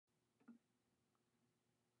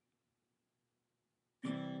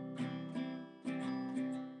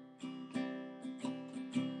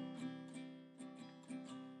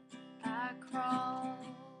crawl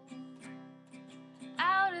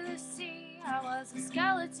out of the sea. I was a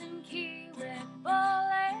skeleton key with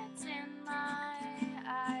bullets in my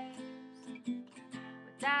eyes,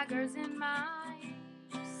 with daggers in my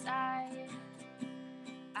side.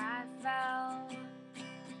 I fell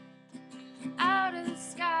out of the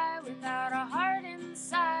sky without a heart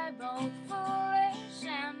inside, both foolish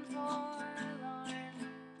and forlorn.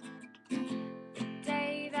 The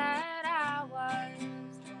day that I was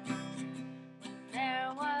born,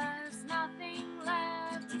 there was nothing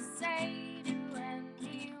left to say to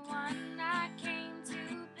anyone. I came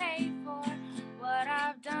to pay for what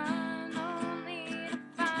I've done, only to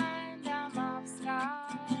find I'm off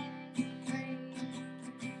scot-free.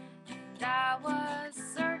 And I was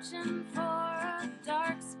searching for a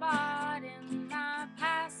dark spot in my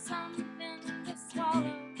past, something to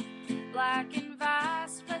swallow, black and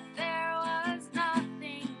vast, but there was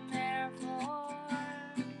nothing there for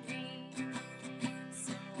me.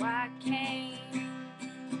 So I came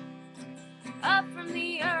up from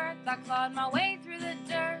the earth, I clawed my way through the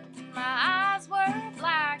dirt. My eyes were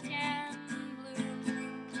black and blue.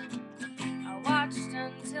 I watched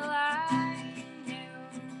until I knew,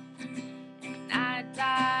 and I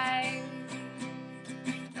died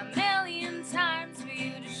a million times for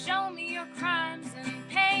you to show me your crimes and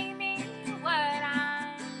pay me what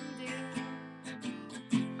I'm due.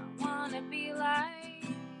 I wanna be like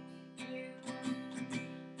you.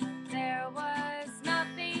 There was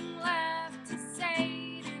nothing left to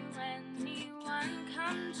say to anyone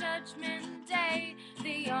come Judgment Day.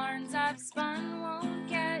 The yarns I've spun won't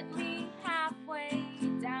get me halfway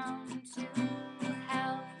down to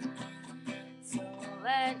hell. So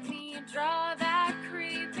let me draw that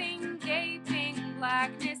creeping, gaping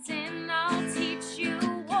blackness in. I'll teach you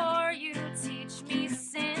war, you teach me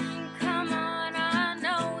sin. Come on, I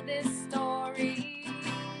know this story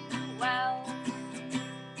well.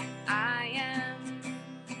 I am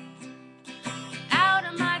out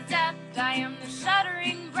of my depth, I am the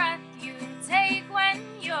shuddering breath you take when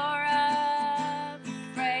you're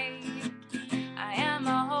afraid. I am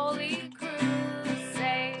a holy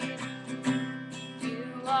crusade. You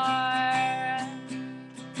are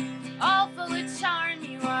all full of charm,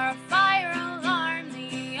 you are a fire alarm,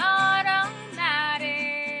 the automatic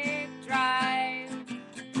drive.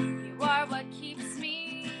 You are what keeps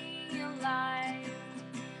me alive.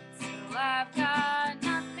 So I've got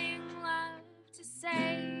nothing left to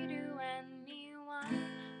say to anyone.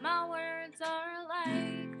 My words are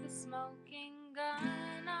like the smoking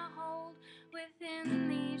gun I hold within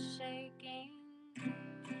these shaking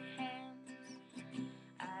hands.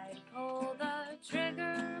 I'd pull the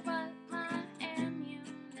trigger, but my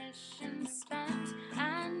ammunition's spent.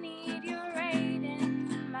 I need your aid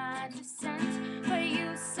in my descent, but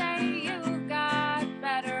you say you got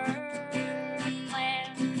better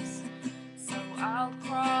plans. So I'll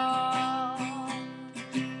crawl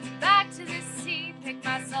back to the sea, pick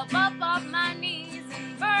myself up off my knees,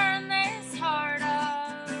 and burn this heart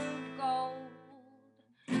of gold.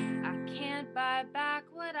 I can't buy back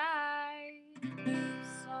what I